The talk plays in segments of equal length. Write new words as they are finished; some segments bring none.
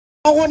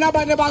rona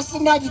ba ne ba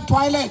sena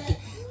di-toilet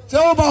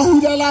tseo ba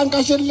hulelang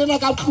ka shelena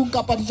ka tlung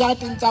kapa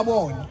dijareteng tsa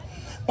bona.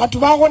 Batho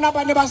ba rona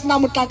ba ne ba sena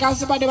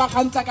motlakase ba ne ba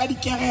kgantsa ka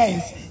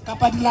dikerese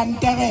kapa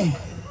dilanterene.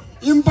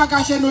 Empa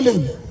ka sheno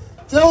lena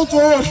tseo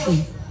tsohle,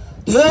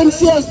 the ANC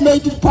has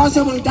made it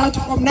possible that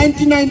from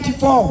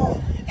 1994,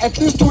 at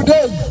least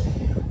today,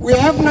 we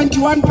have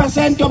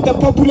 91% of the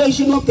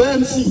population of the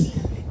ANC,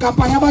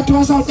 kapa ya batho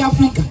ba South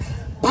Africa,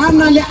 ba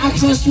na le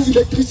access to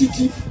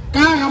electricity ka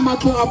hara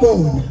matlo a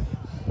bona.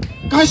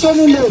 Ka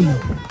sheno lena,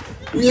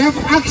 we have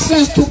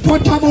access to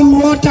potable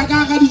water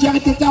ka hara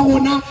dijarete tsa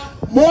rona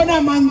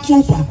mona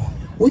Mantsopa.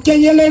 O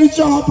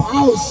kenyeleditswe Hop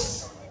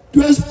House,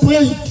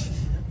 Twespruit,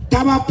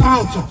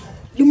 Tabapatso,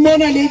 le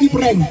mona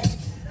Ladybrand.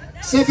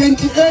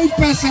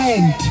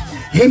 78%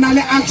 re na le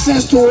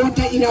access to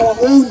water in our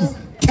own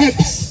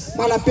taps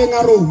malapeng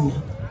a rona.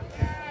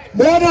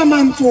 Mona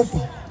Mantsopa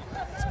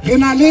re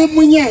na le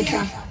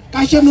monyetla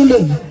ka sheno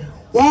lena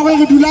wa gore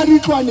re dula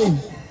ditlwaneng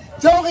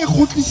tseo re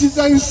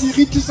kgutlisitseng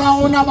seriti sa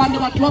rona bane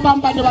batho ba bang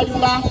ba ne ba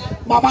dula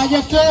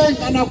mabaketeng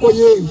ka nako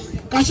eo.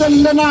 Ka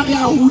sheno lena re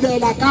a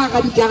hulela ka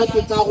hara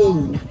dijarete tsa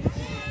rona.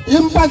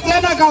 Empa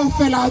tsena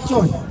kaofela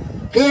tsona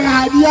re re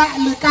ha di a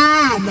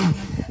lekana,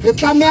 re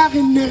tlameha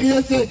re nne re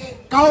etse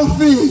ka ho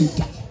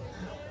feta.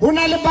 Ho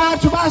na le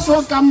batho ba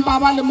sokang ba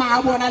ba le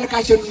mahabona le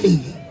ka sheno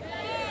lena.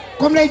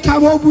 Comrade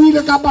Thabo o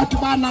buile ka batho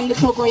ba nang le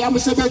tlhoko ya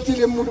mosebetsi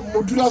le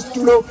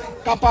modulasetulo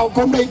kapa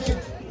Comrade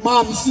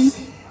Mamsi,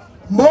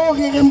 mo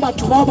re reng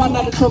batho bao ba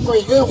nang le tlhoko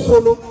e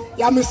kgolo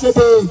ya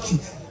mosebetsi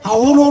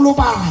haholoholo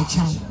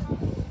batjha.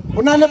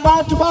 Ho na le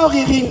batho bao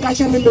re reng ka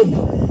sheno lena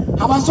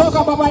ha ba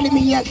soka ba ba le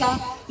menyetla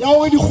ya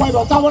hore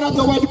dikgwebo tsa bona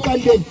tseo ba di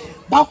qalleng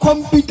ba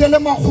compete le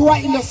makgowa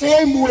in the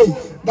same way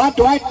that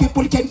white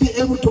people can be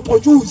able to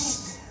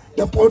produce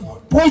the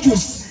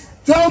produce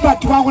tseo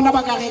batho ba rona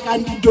ba ka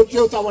rekang dintho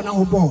tseo tsa bona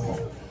ho bona.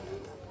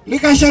 Le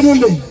ka sheno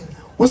lena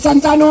ho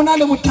santsane hona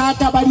le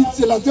bothata ba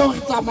ditsela tseo re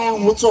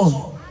tsamayang ho tsona.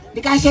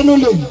 Le ka sheno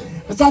lena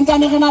re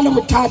santsane re na le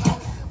bothata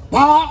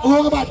ba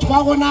hore batho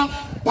ba rona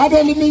ba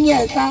be le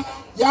menyetla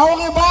ya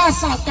hore ba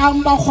sa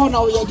kang ba kgona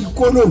ho ya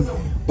dikolong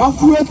ba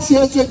fuwe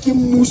tshehetso ke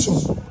mmuso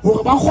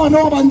hore ba kgone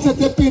ho ba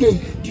ntshetse pele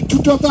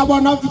dithuto tsa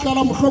bona ho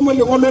fihlela mohlomong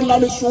lengolong la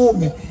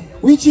 10,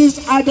 which is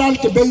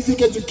adult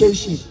basic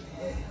education.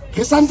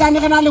 Re santsane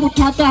re na le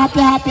bothata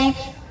hape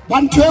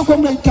ba ntho e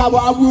Comrade Thabo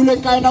a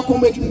buileng ka yona.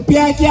 Comrade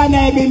Mpeaki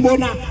ana e meng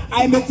bona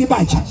a emetse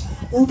batjha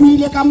o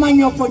buile ka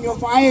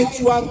manyofonyofo a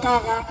etsuwang ka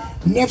hara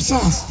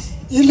NSFAS,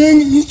 e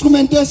leng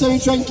instrument e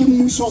sebediswang ke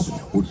mmuso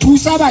ho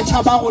thusa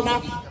batjha ba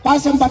rona ba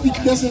seng ba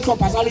fihlile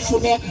sehlopha sa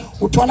 10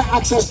 ho thola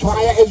access to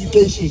higher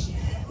education.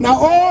 Now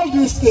all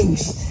these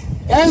things,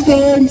 as the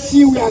ANC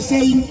we are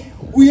saying,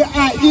 we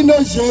are in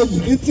a journey.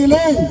 Re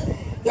tseleng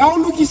ya ho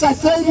lokisa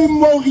tse ding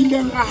moo re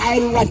ileng ra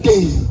haella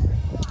teng.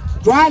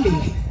 Jwale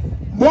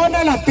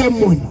mona lapeng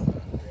mona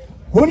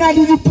ho na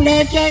le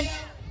dipoleke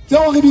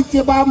tseo re di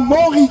tsebang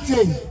moo re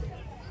itseng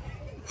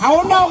ha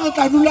hona hore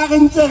tla dula re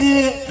ntse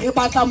re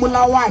batla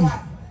molawana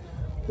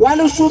wa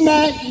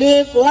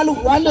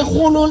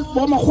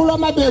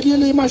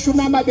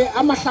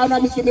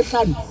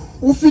 125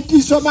 o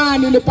fitiso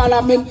mane le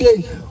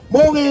parlamenteng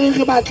moo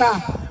re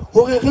batla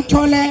hore re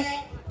thole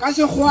ka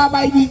sekgowa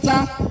ba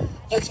ibitsa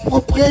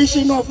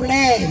expropriation of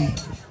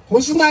land. Ho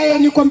sena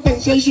any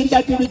compensation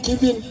that will be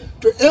given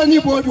to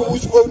anybody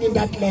who's owning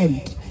that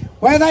land,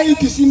 whether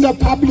it is in the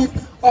public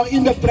or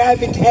in the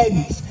private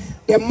hands.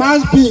 There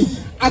must be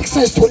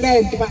access to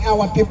land by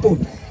our people,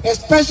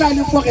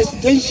 especially for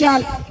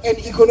residential and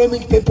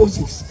economic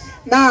purposes.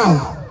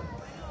 Now,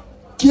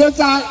 here's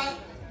an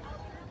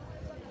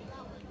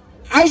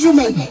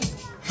argument,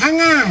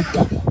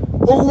 hangata,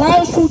 or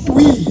why should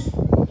we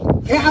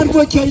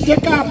advocate the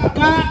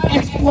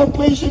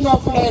expropriation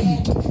of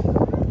land?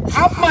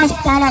 Half mass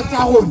palace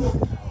ahon.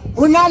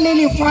 Hona le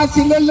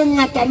lefatshe le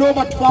lengata lo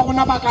batho ba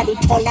rona ba ka le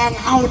tholang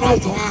ha ona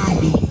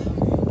jwale.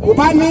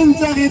 Hobane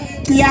ntse re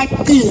tia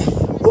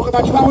hore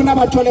batho ba rona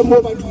ba thole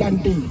moo ba dulang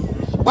teng.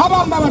 Ba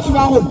bang ba batho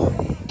ba rona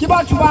ke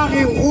batho ba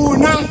reng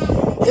rona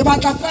re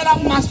batla fela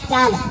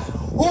masepala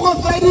o go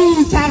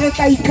fedisa re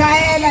tla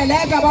ikaela le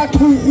ka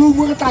batho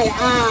go re tla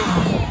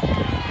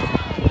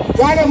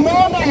jwale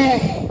mona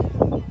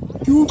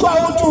ke utlwa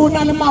ho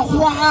tona le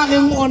makgowa a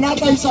reng ona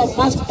tla isa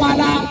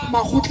masepala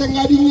makgotleng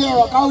a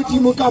dinyewe ka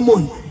hodimo ka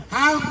mona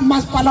ha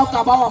masepala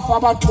ka ba wa fa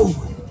batho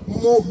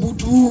mo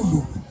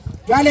bodulo.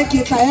 Jwale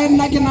ke tla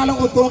nna ke na le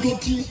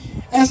authority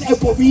as a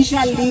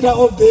provincial leader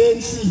of the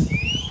ANC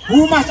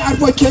who must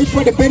advocate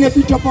for the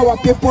benefit of our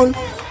people,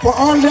 for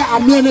all the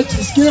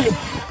amenities. Kere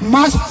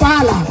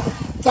masepala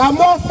tsa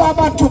mo fa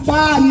batho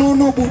ba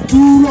nono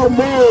bodulo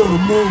mo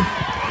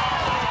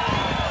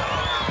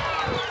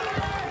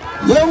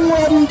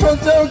yengwe dintho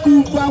tseo ke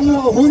utlwang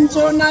hore ho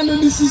ntso na le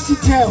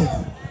lesisitheo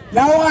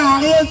la hore ha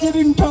re etse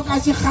dintho ka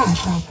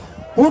sekgahla.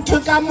 Ho thwe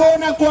ka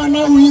mona kwana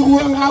ho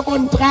hiruweng ha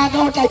kontraka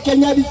ho tla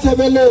kenya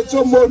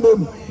ditshebeletso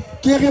mono.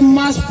 Ke re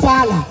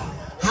masepala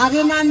ha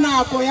re na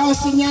nako ya ho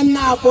senya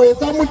nako,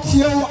 etsa motho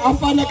eo a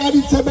fane ka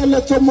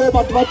ditshebeletso moo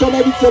batho ba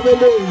thola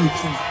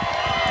ditshebeletso.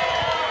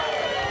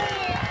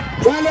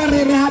 jwale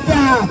re re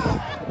hape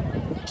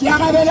ke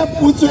arabele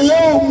putso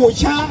eo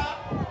motjha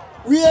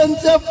o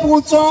entse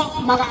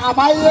putso mara a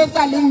ba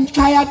etsa le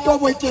ntlha ya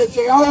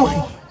toboketso ya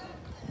hore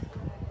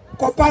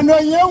kopano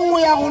e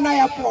nngwe ya rona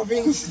ya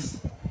province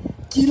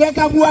ke ile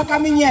ka bua ka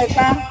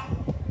menyetla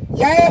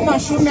ya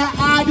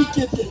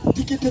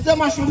dikete tse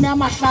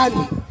 50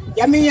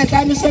 ya menyetla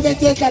ya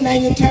mesebetsi e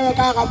tlanang e thewe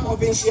ka hara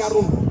province ya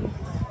rona.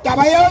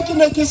 Taba eo ke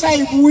ne ke sa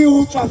e bue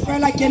ho tswa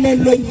fela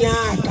kelellong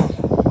yaka.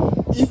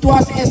 It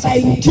was a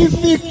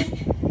scientific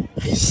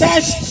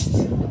researched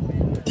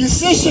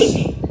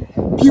decision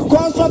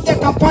because of the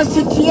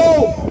capacity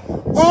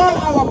of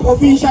all our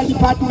provincial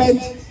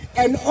departments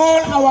and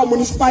all our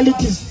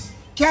municipalities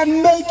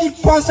can make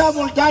it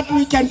possible that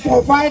we can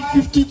provide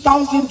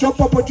 50,000 job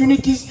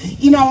opportunities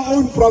in our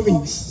own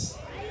province.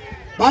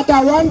 But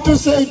I want to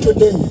say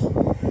today,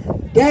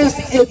 there's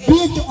a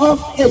bit of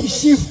a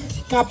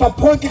shift, a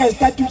progress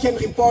that we can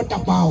report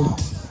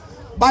about.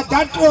 But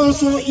that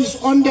also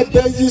is on the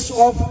basis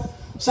of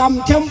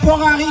some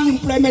temporary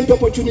employment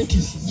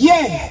opportunities.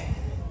 Yeah,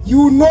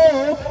 you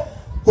know,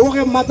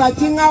 hore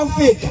matsatsing a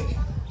feta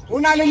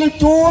hona le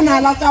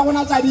letona la tsa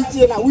rona tsa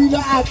ditsela o ile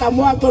a tla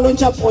mo a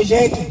tolontsha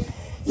project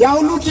ya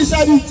ho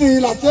lokisa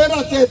ditsela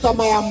tsena tse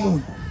tsamayang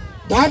mona.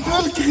 That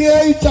will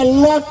create a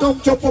lot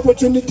of job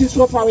opportunities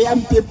for our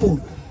young people,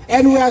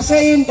 and we are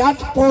saying that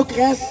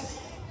progress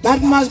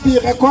that must be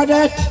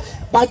recorded,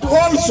 but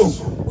also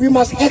we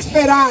must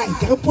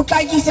expedite re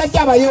potlakisa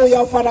taba eo ya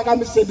ho fana ka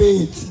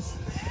mesebetsi.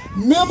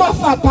 Mme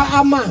mafapha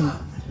a mang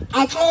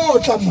a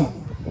tlotla mo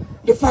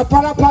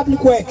lefapha la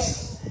public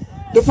works,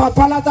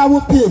 lefapha la tsa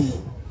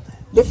bophelo,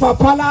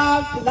 lefapha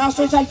la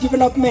social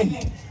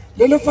development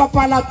le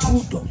lefapha la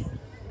thuto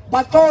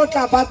ba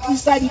tlotla ba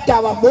tlisa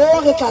ditaba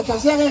mo re tlatla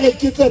se re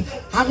reketse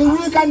ha re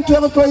bue ka ntho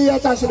re tlo e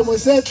etsa selemo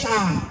se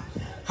tlang.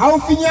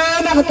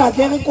 Haufinyana re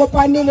tlatla re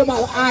kopane le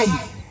baahi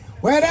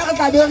wena re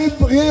tla be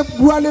re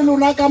bua le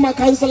lona ka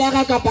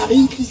makhanselara kapa re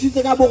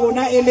itlisitse ka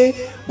borona e le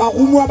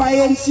barumuwa ba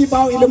ANC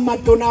bao e le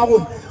matona a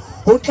rona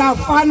ho tla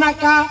fana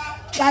ka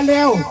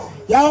tlaleho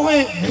ya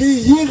hore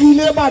re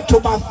hirile batho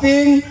ba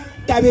feng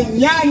tabeng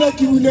yane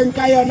ke buileng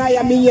ka yona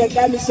ya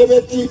menyetla ya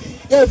mesebetsi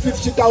e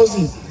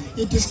 50,000.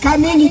 It is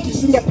coming, it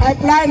is in the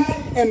pipeline,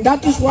 and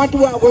that is what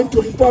we are going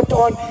to report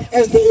on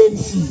as the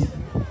ANC.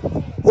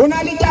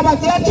 Hona le taba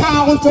tse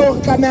tharo tseo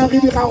re tlamehang re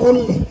di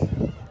rarolle,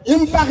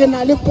 empa re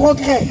na le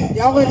program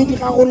ya hore re di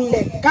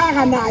rarolle ka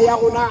hara naha ya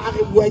rona a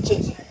re bua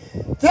tjena.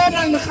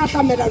 Tsena le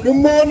kgahlamela le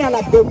mona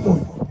lapeng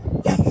mona.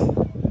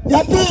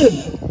 Ya pele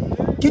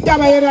ke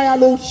taba ena ya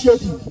load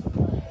shedding.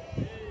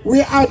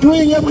 We are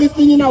doing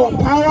everything in our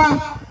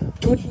power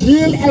to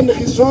deal and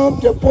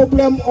resolve the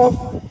problem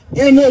of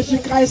energy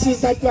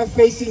crisis that we are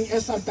facing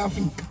as South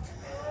Africa.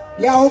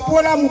 Le a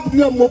hopola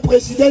mo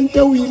presidente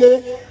o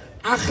ile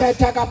a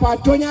kgetha kapa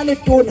tonya le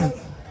tona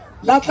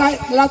la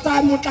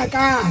tsa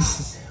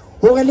motlakase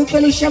hore le tle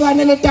le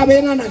shebane le taba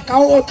ena ka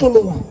o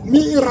otloloha mme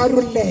e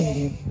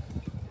rarollehe.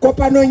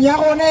 Kopanong ya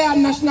rona ya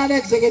National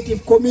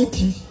Executive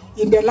Committee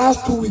in the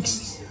last 2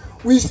 weeks,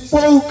 we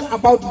spoke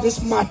about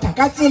this matter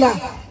ka tsela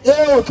e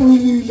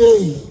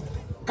otlolileng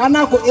ka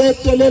nako e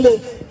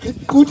telele re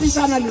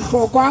kutisana le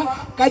hlokwa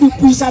ka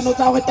dipuisano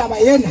tsa hore taba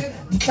ena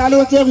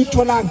ditlaleho tse re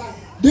tholang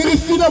di re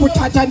file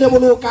bothata ne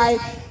bolo kae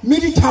mme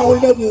di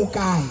tharolle mo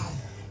kae.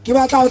 Ke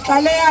batla ho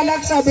tlaleha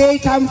Alexa Bay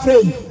time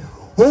frame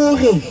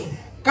hore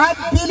ka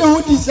pele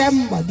ho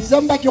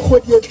December ke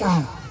kgwedi e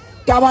tlang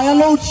taba ya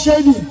load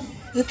shedding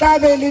e tla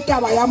be le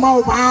taba ya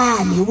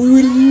maobane. We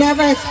will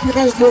never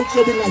experience load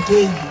shedding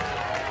again.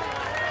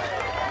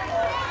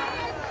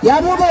 Ya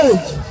bobedi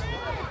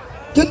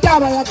ke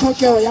taba ya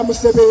tlhokeho ya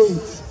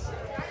mosebetsi.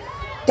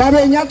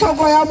 Tabeng ya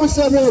tlhoko ya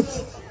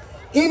mosebetsi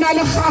e na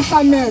le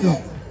kgahlamelo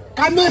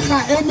ka mekga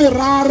e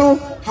meraro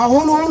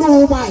haholoholo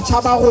ho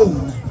batjha ba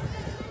rona.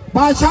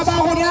 Batjha ba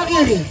rona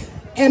re re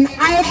an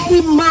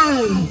idle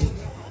mind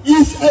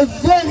is a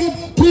very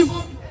deep,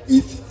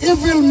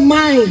 evil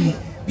mind,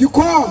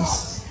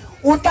 because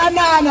o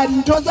tanana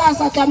dintho tsa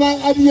sa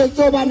tlamang a di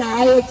etse bana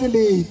ha etse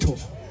letho.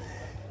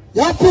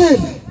 Ya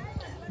pele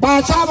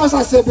batjha ba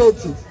sa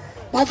sebetse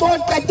ba tlo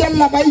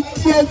qetella ba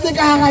itietse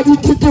ka hara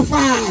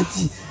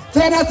dithethefatsi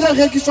tsena tse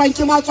rekiswang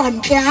ke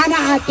matswantle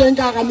ana a teng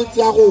ka hara metse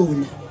ya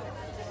rona.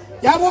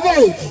 Ya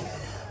bobedi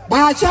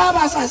batjha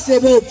ba sa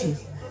sebetse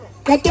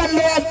qetello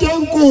ya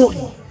teng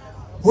kore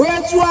ho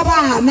etsuwa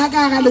bana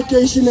ka hara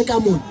location ka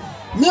mona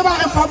mme ba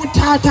re fa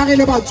bothata re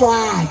le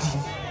batswadi.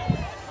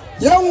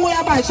 Ye nngwe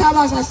ya batjha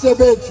ba sa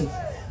sebetse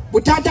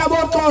bothata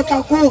bo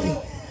tlotla kore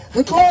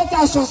re tlo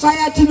etsa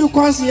society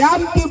because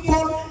young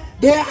people,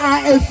 they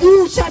are a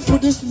future to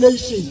this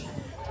nation.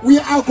 We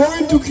are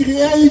going to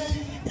create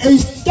a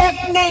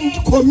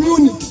stagnant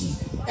community,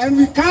 and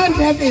we can't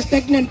have a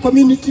stagnant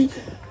community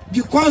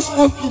because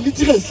of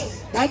illiteracy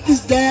that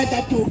is there,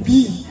 that will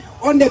be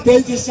on the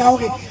basis ya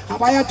hore ha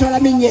ba ya thola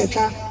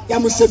menyetla ya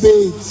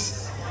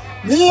mosebetsi.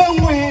 Le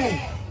engwe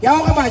ya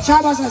hore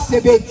batjha ba sa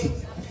sebetse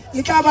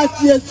e tla ba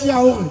tsietsi ya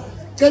hore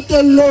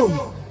qetellong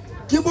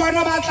ke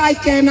bona ba tla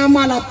kena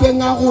malapeng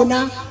a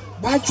rona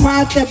ba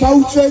tshwatle ba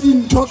utswe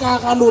dintho ka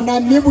ga lona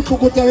mme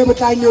botlhokotsebe bo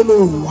tla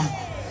nyoloha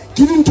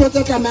ke dintho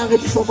tse tlameha re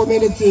di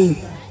hlokomeletseng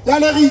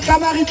jale re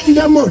itlama re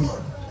tlile mona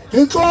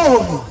re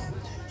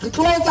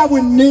tlo etsa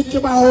bonnete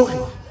ba hore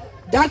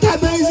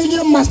database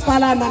le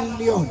masepala a nang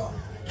le yona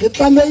re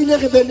tlamehile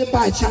re be le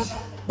batjha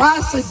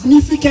ba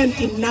significant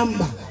in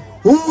number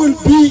who will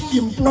be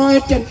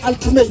employed and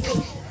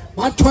ultimately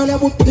ba thole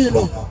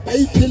bophelo ba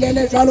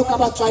iphilele jwalo ka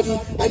batswadi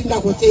ba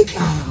dinako tse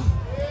tlang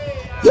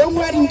ye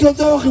nngwe ya dintho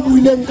tseo re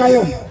buileng ka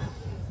yona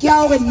ke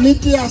ya hore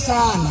nnete ya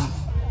sala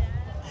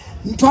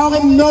ntho ya hore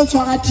mme o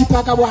tshwara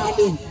thipa ka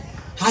bohaleng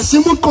ha se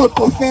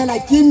moqoqo fela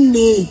ke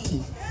nnete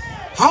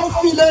ha o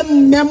file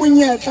mme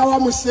monyetla wa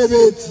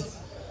mosebetsi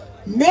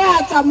mme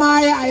a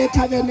tsamaya a ye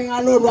thabeneng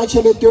a lo rwa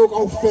tjhelete eo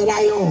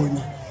kaofela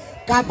yona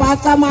kapa a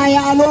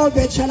tsamaya a lo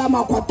betjhela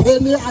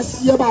makhwaphene a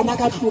siye bana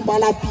ka tlung ba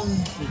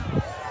lapile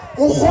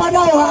o kgona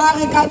hore a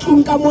re ka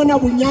tlung ka mona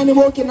bonyane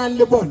bo ke nang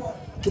le bona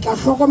ke tla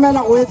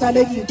hlokomela go etsa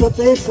le dintho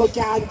tse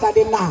hlokehang tsa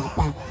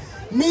lelapa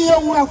mme ye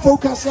nngwe ya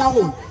focus ya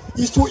rona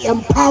is to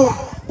empower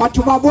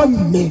batho ba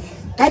bomme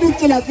ka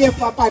ditsela tse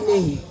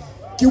fapaneng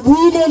ke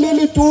buile le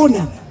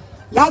letona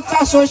la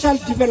tsa social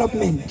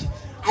development.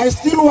 I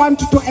still want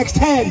to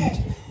extend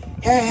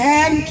a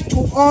hand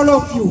to all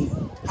of you.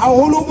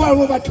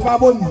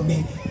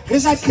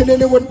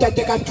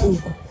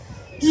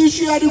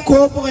 Issue of the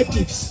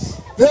cooperatives,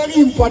 very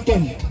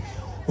important.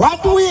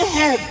 What we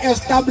have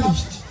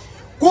established,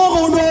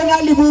 Corona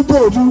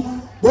Libubodu,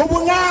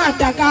 Bobuna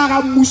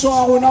Takara Muso,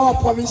 our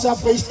provincial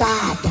Free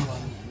State.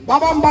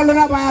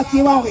 Babambalona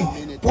Bayatiwari,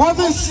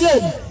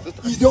 Provincial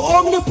is the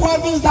only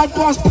province that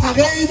was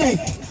paraded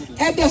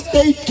at the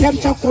State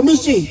Capture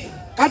Commission.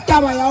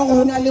 Kataba ya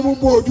hona le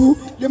bobodu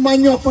le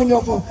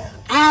manyofonyofo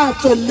a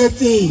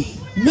tswelletseng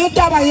mme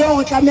taba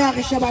eo tlameha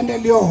re shebane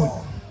le yona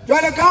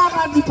jwale ka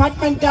ga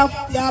department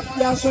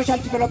ya social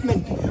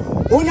development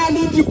hona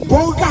le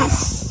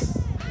di-bogus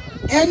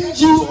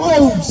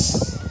NGOs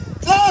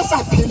tse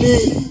sa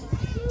pheleng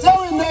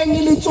tseo e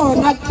neng le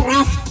tsona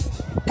draft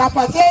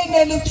kapa tse e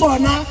neng le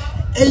tsona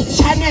a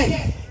channel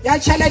ya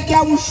tjhelete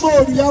ya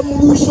boshodu ya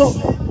mmuso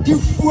di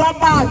fuwa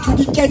batho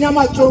di kenya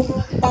matsong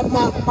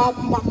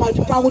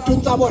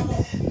madipagotong tsa bona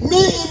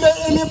mme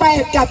e le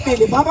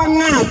baetapele ba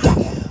bangata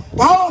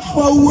ba o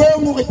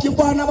hlwauweng hore ke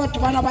bona batho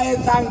bana ba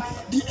etsang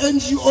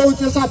di-NGO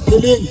tse sa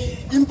pheleng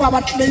empa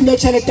ba claime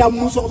tjhelete ya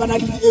mmuso go bana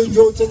le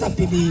di-NGO tse sa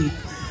pheleng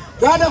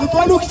jwale re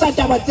tlo lokisa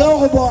taba tseo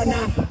go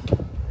bona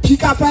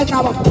pick-up e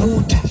tla ba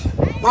phutha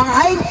mara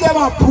ha e ntse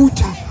ba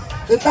phutha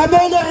re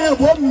tlamehile re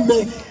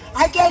bomme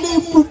a ke le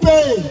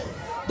ipupeng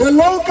the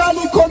local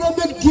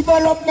economic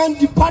development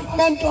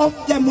department of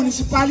the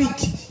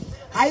municipality.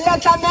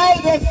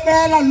 Hayatame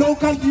fela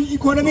local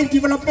economic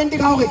development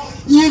ka hore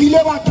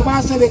irile batho ba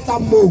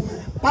sebetsang mo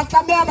ba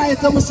tlameha ba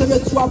etse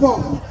mosebetsi wa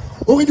bona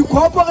hore di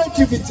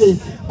cooperative tse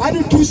ba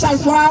di thusa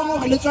jwang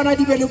hore le tsona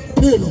di be le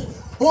bophelo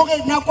hore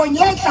nakong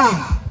e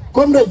tlang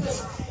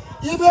comrades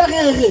ibe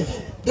re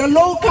the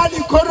local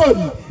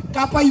economy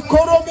kapa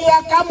economy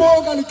ya ka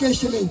mo ka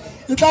locationeng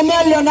e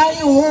tlameha yona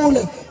e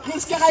hole re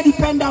se ka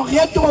dependa hore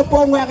ye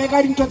toropong ya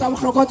reka dintho tsa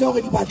bohlokwa tse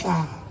hore di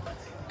batlang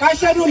ka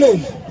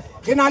sheduleng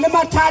re na le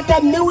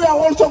mathata mme we are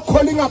also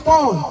calling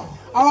upon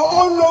our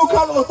own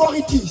local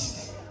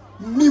authorities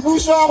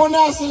mibuso ya rona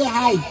ya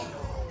selehae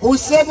ho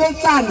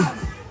sebetsana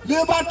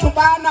le batho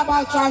bana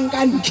ba tswang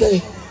ka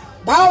ntle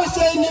ba o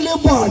sene le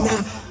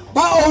bona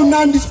ba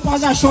ownang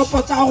disposal shop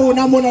tsa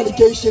rona mona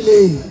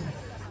locationeng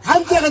ha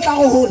ntse re tla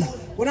go hola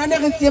bona ne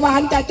re tseba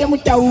hantate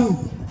Motaung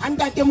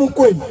hantate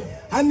Mokwena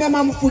ha mme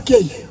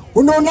Mamofokeng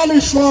ho nona le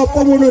shop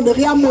mo ne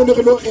re ya mo ne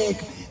re lo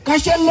reka ka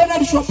shellena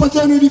di shop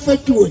tseno di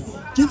fetuwe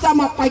ke tsa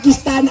ma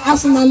Pakistan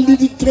arsenal le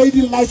di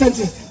trading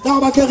licenses tsa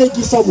ba ke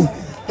rekisa mo.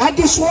 That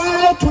is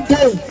why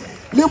today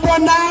le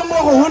bona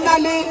mo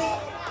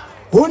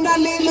hona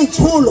le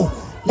letsholo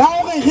la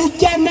hore re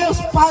kene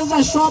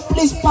spaza shop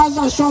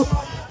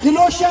re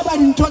lo sheba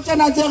dintho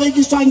tsena tse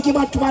rekiswang ke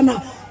batho bana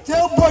tse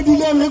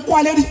bodileng re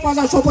kwale di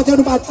spaza shop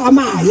tseno ba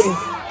tsamaye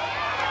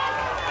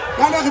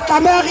kana re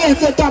tlameha re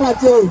etse taba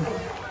tseo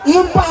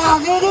impa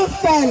re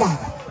fela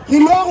re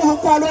lo ho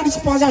kwala di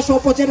spaza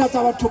shop tsena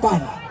tsa batho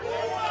bana.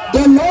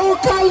 The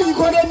local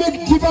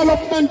economic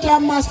development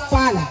of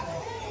Masipala,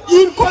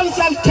 in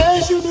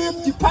consultation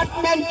with the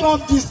Department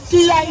of the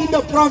Cde in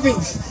the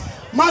province,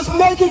 must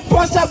make it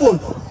possible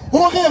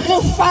hore re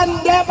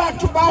fande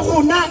batho ba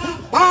rona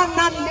ba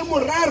nang le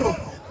morero,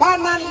 ba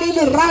nang le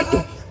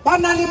lerato, ba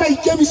nang le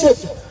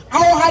maikemisetso a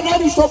ho hana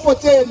dishopo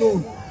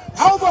tseno.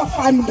 Ha o ba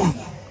fanda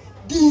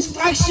di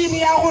instruction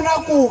ya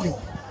rona kore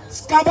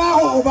ska ba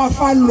o ba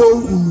fa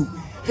loan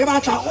re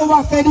batla o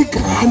ba fe di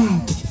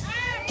grant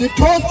ke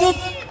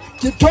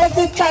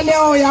thotse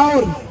tlaleo ya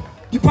hore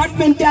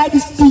department ya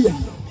Cde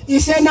e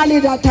sena le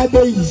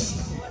database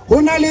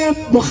hona le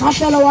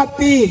mokgahlelo wa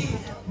pele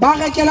ba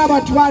rekela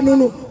batho ba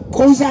nono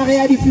grocery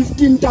ya di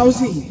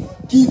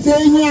 15,000 ke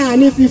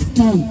itsenyane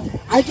 15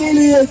 a ke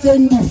le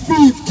etseng di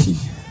 50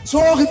 so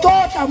re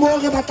totla mo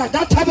re batla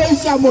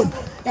database ya mona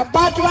ya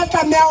batho ba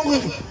tlameha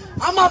hore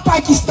ama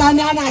Pakistan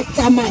ana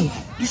tsamaya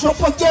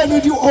dishopo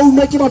tseno di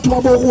ownwa ke batho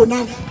ba bo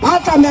rona ba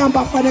tlamehang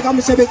ba fane ka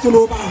mosebetsi le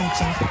ho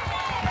batjha.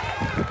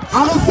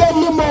 Ha re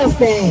felle moo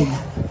fela,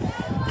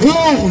 re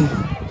re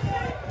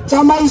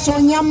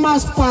tsamaisong ya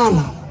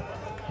masepala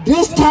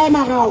this time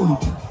around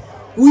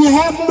we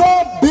have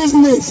no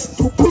business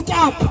to put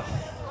up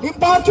le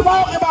batho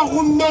bao re ba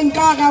rommeng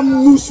ka hara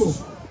mmuso,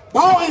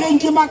 bao re reng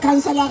ke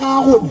makhanselara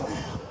a rona,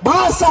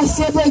 ba sa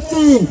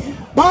sebetseng,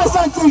 ba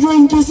sa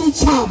tsejweng ke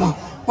setjhaba,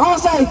 ba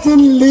sa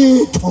etseng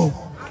letho.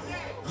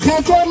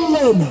 Kgetlong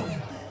lena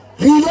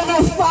re ile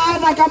re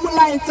fana ka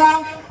molaetsa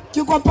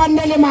ke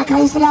kopanne le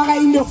makhanselara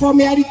in the form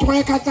ya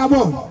ditreka tsa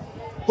bona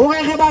hore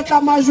re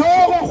batla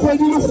majoro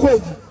kgwedi le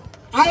kgwedi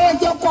a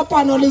etse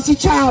kopano le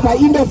setjhaba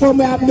in the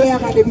form ya mayor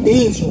le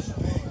mbizo.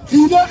 Re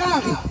ile ra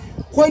re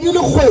kgwedi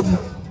le kgwedi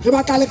re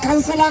batla le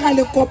khanselara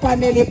le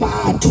kopane le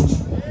batho.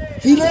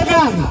 Re ile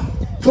ra re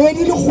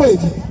kgwedi le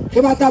kgwedi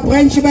re batla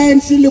branch ba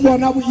ANC le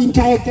bona bo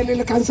interact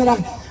le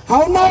khanselara.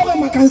 Ha ona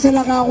hore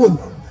makhanselara a rona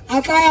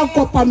a tla ya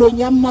kopanong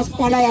ya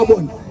masepala ya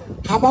bona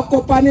ha ba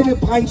kopane le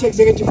branch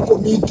executive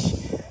committee.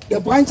 The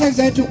branch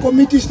executive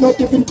committee is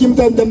not even given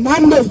them the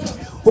mandate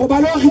ho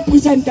ba lo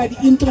represent the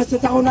interests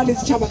tsa rona le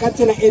setjhaba ka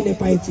tsela e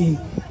nepahetseng.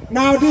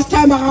 Now this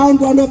time around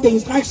one of the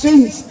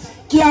instructions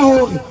ke ya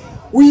hore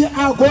we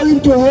are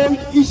going to hold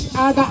each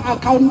other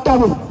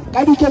accountable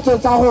ka diketso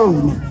tsa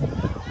rona.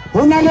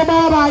 Hona le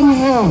ba bang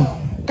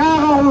he ka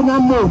hara rona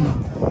mona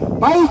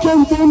ba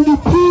ikentseng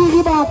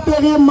diphiri ba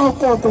apere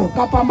makoko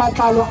kapa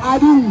matlalo a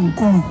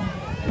dinku.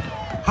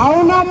 Ha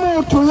ona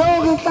motho yo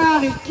re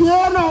tla re ke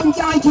yena o ntse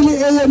a ke le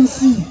ANC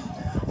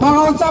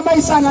mara o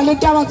tsamaisana le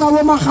taba tsa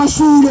bo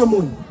makgashule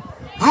mona.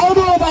 Ha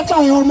ebe o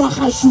batla yo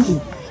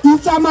makgashule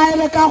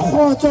itsamaele ka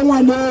khotso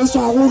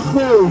ngwaneso a go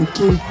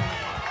hloke.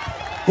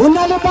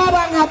 Hona le ba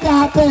bang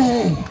hape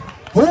he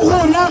ho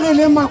rona re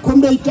le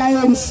makomiti a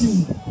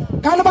ANC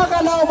ka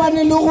lebaka la ho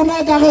bane le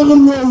rona ka re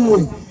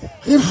longwe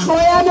re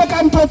hloyane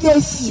ka ntho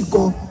tse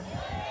siko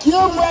ke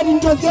engwe ya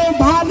dintho tse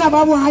bana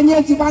ba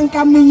bohanyetsi ba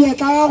nka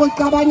menyetla ya go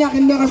qabanya re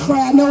nne re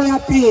hloyane ho ya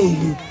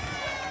pele.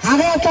 Ha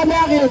re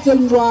tlameha re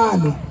etseng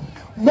jwalo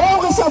mo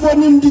re sa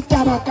boneng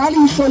ditaba ka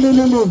leihlo le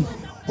le leng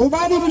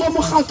hobane bile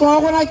mokgatlo wa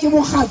rona ke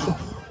mokgatlo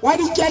wa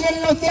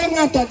dikelello tse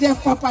ngata tse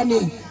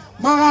fapaneng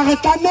mara re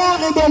tlameha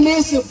re be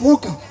le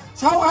seboka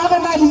sa hore re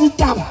na le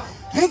ditaba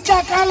re tla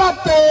ka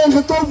lapeng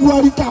re tlo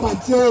bua ditaba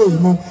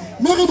tseno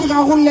mme re di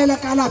rarollele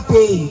ka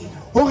lapeng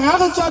hore ha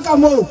re tswa ka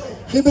moo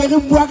re be re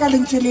bua ka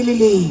lentswe le le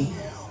leng.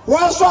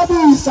 Wa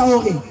swabisa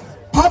hore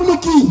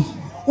publicing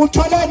o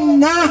thole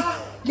nna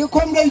le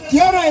comrade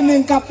yena e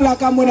neng ka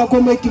plaka mona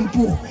comrade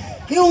Mpuku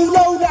re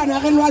ulaulana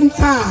re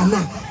lwantshana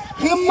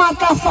re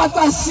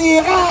matlafatsa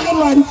sera re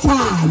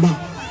lwantshana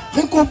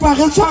re kopa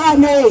re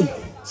tshwaraneng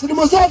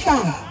selemo se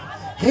tlang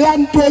re ya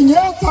ntweng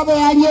e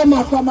tshabehang e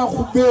mahlo a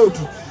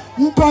makgubedu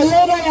mpa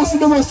yena ya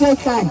selemo se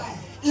tlang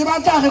e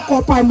batla re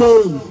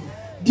kopaneng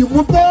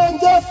dibopeng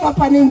tse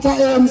fapaneng tsa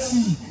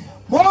ANC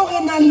mo re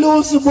nang le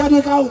ho se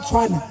bone ka ho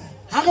tshwana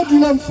ha re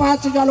dileng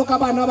fatshe jalo ka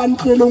bana ba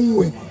ntlo le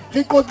nngwe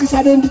re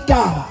qoqisaneng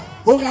ditaba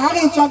hore ha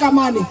re tswa ka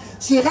mane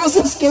sera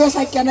se skebe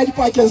sa kena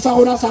dipakeng sa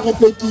rona sa re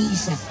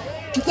fetisa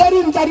ke tse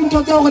ding tsa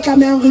dintho tseo re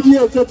tlamehang re di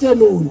etse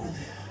tsenono.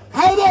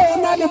 Ha ebe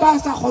hona le ba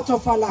sa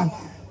kgotsofalang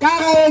ka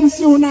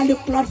ANC hona le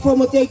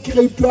platform tse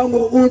create-wang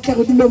hore o tle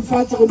re dileng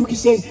fatshe re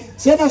lokiseng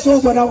sena se o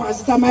bona hore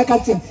se tsamaye ka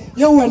tsela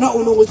eo wena o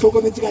neng o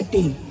hlokometse ka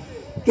teng.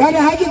 Jwale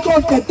ha ke tlo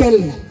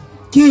qetella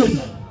ke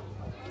re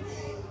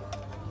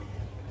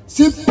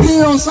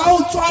sepheo sa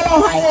ho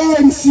tswala ha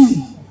ANC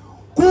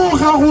ko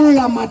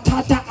rarolla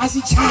mathata a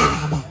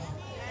setjhaba.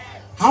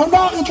 Ha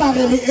ona re tla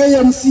re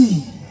ANC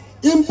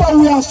impa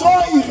we are so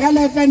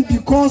irrelevant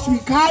because we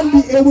can't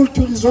be able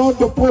to resolve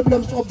the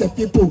problems of the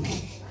people.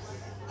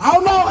 Ha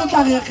ona re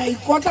tla re ga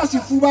ikotla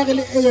sefuba re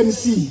le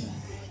ANC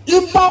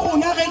impa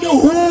rona re le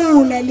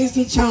hole le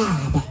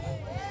setjhaba.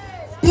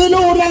 Pele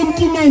ho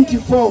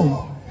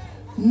 1994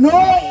 no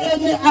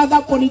any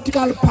other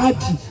political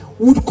party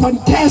would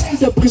contest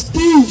the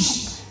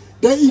prestige,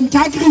 the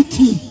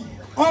integrity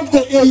of the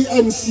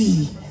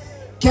ANC.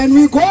 Can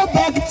we go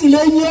back to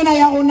Lenyena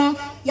ya rona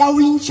ya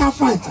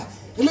winchafata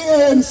le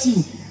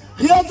ANC?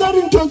 Re etsa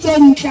dintho tse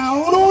ntle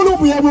haholo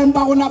boemong ba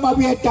rona ba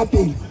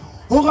boetapele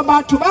hore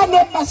batho ba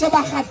ne ba se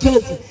ba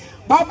kgathetse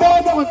ba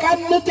bone hore ka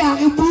nnete ha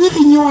re bue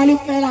re nyewa le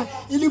fela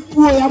e le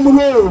puo ya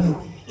molomo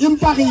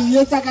empa re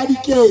etsa ka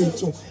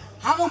diketso.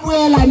 Ha re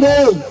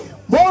boelaneng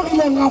mo re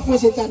leng ra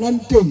fosetsana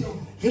teng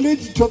re le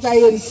ditho tsa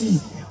ANC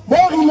mo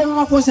re leng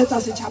ra fosetsa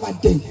setjhaba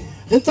teng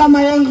re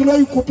tsamayeng re lo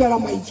ikopela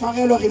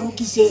maitshwarelo re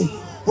lokiseng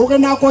hore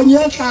nakong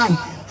e tlang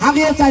ha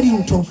re etsa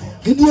dintho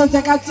re di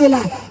etse ka tsela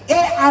e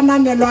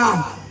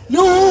ananelwang le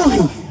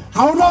hore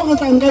ha ona re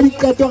tla nka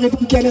diqeto re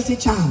dikele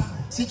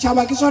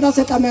setjhaba ke sona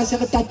se tlameha se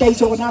re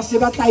tataise rona se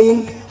batla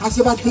eng ha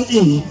se batle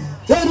eng.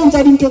 Tse ding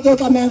tsa dintho tse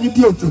tlameha re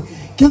di etse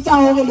ke tsa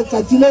hore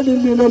letsatsi le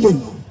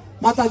leng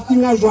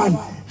matsatsing a jwale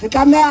re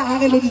tlameha ha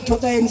re le ditho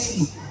tsa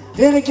ANC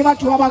re ke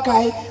batho ba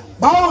bakae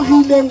bao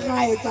re ileng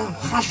ra etsa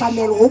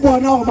kgahlamelo ho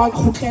bona hore ba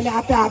kgutlele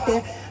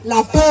hape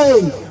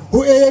lapeng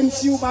ho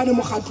ANC ho bane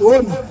mokgatlo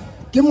ona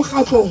ke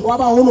mokgatlo wa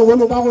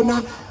baholo-holo ba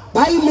rona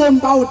ba ileng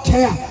ba o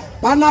thea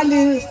ba na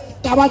le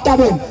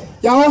tabatabelo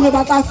ya hore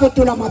ba tla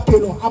fetola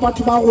maphelo a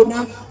batho ba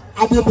rona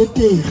a be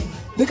betere.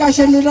 Le ka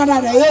shenela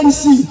na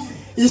ANC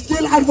is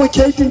still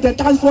advocating the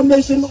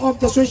transformation of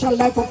the social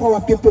life of our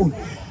people.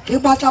 Re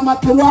batla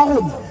maphelo a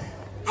rona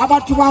a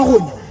batho ba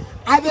rona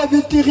a be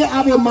betere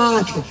a be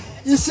matle.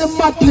 E se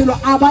maphelo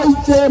a ba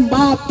itseng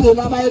ba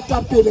phela ba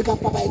etapele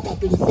kapa ba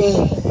etapele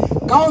fela.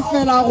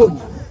 Kaofela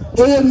rona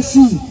ANC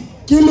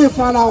ke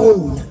lefa la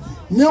rona.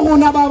 Mme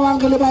rona ba bang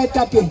re le ba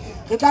etapele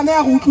re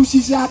tlameha go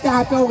utlwisisa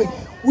hape hore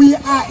we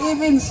are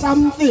even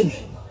something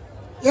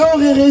eo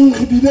re reng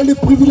re bile le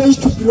privilege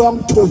to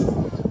belong to.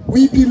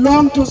 We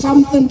belong to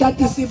something that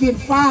is even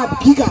far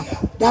bigger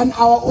than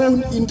our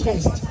own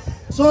interest.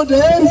 So the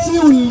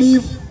ANC will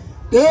live,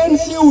 the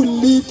ANC will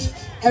lead,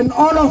 and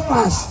all of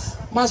us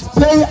must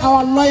pay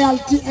our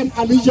loyalty and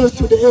allegiance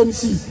to the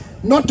ANC,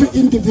 not to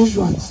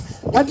individuals.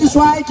 That is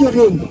why ke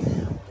reng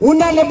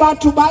una le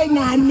batho ba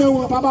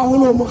inahanne ba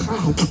baholo mo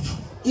kgatlo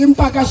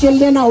impa ka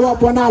shellena wa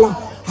bonala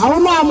ha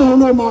ona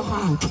moholo mo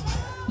kgatlo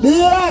le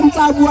ya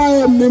ntsa bua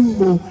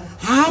emmo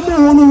ha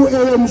moholo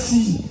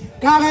ANC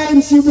ka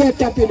ANC bo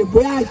etapele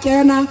bo ya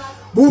kena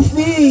bo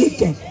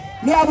fete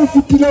le ya bo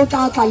fitile o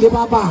tla le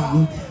ba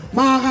bang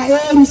mara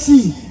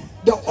ANC,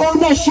 the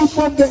ownership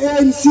of the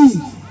ANC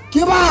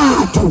ke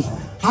batho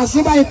ha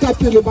se ba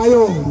etapele ba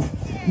yona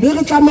mme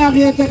re tlameha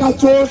re etse ka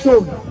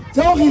tsohle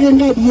tseo re reng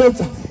re di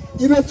etsa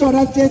ebe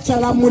tsona tse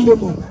tswela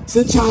molemo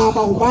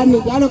setjhaba hobane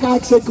jalo ka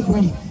se ke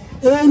bua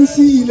ANC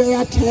ile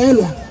ya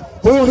thelwa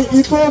hore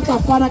e tlo tla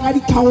fana ka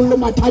dithaollo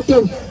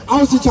mathateng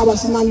ao setjhaba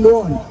se nang le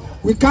ona.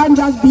 We can't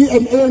just be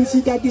an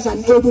ANC that is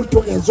unable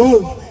to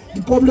resolve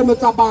the problem of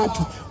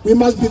batho. We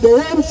must be the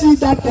ANC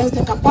that has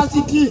the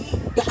capacity,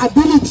 the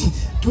ability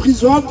to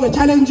resolve the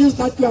challenges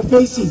that we are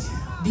facing,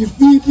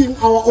 defeating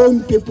our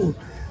own people.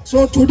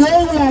 So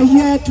today we are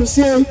here to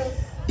say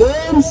the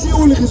ANC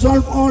will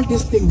resolve all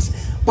these things.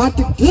 But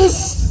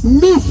this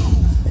myth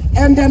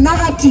and the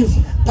narrative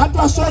that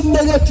was so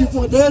negative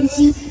for the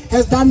ANC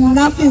has done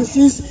nothing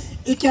since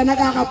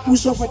Ikenagara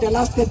Puso for the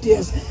last 30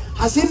 years.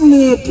 Has it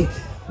made?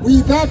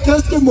 We bear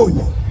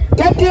testimony.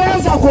 30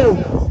 years ago,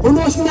 we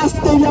was in a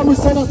stadium with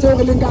Centra.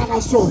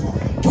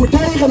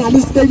 Today, we are in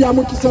a stadium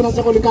with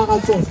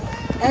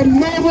Centra and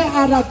many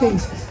other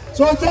things.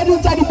 So, it's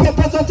the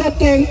papers of the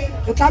thing.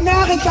 The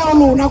America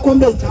no na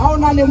comment. How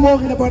na le more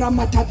le bona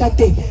matata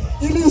thing.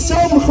 It is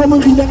so from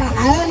rile ga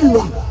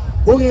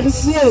haelwa go re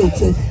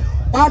sietse.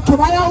 Batho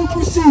ba ya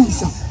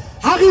utlwisisa.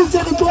 Ha re se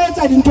re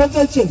tloetsa dintho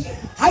tse tsheng.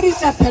 Ha di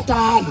sa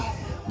phetahale.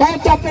 Ba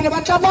etapele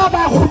ba tla ba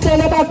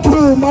khutlele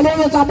batho ba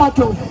le tsa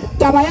batho.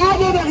 Taba ya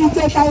ne re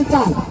itse tla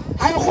etsang.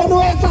 Ha e kgone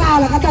ho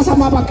etsahala ka tlasa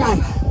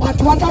mabakana.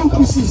 Batho ba tla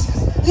utlwisisa.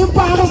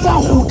 Empa re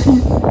sa khutli.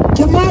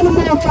 Ke mane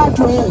mo tla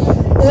tloela.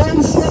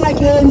 ANC la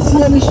ke ANC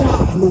le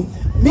shano.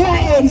 Me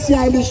ANC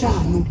a le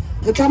shano.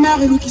 Re tlameha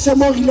re lokise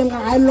mo rileng ga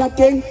haelwa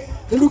teng.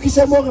 Re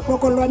lokise mo re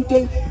fokollwang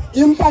teng.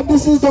 Empa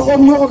this is the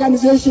only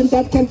organization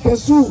that can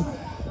pursue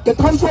the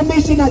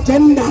transformation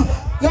agenda.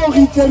 Yo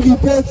re itse re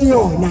ipetse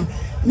yona.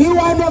 Me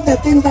one of the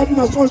things that we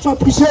must also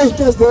appreciate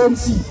as the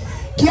ANC.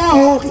 Ke a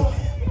hore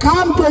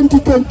come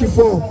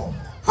 2024.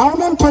 Ha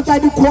ona ntho tsa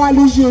di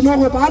coalition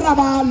hore bana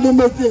ba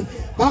lemetseng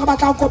ba ba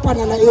tla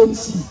kopana la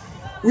ANC.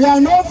 We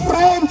are no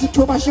friends to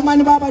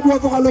bashimane ba ba di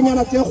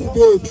ofogalonyana tse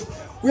khubedu.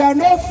 We are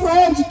no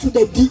friends to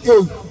the DA.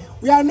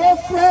 We are no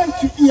friends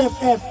to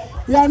EFF.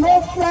 We are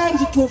no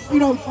friends to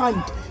Freedom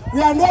Fund.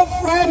 We are no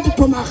friends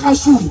to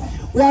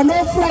Makashuli. We are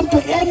no friend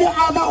to any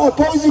other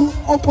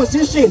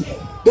opposition.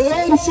 The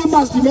ANC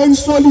must remain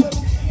solid.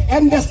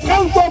 And the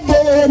strength of the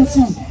ANC,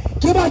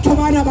 ke batho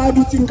bana ba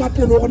dutseng ka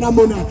pele rona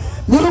mona.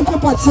 Me re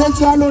kopa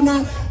tshetso ya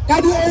lona ka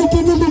di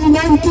 18 le di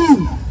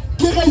 19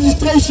 ke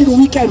registration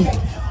weekend.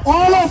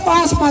 All of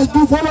us must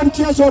be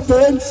volunteers of the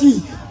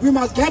ANC. We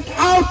must get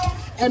out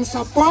and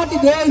support the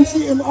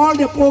ANC in all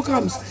the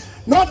programs.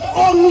 Not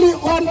only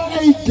on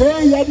a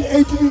day at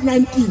 18 to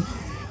 19.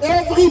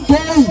 Every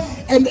day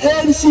an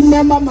ANC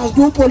member must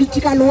do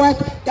political work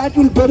that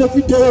will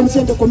benefit the ANC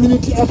and the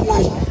community at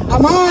large.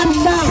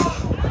 Amandla!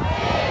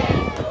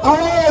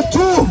 Away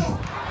too!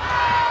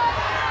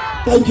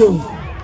 Thank you.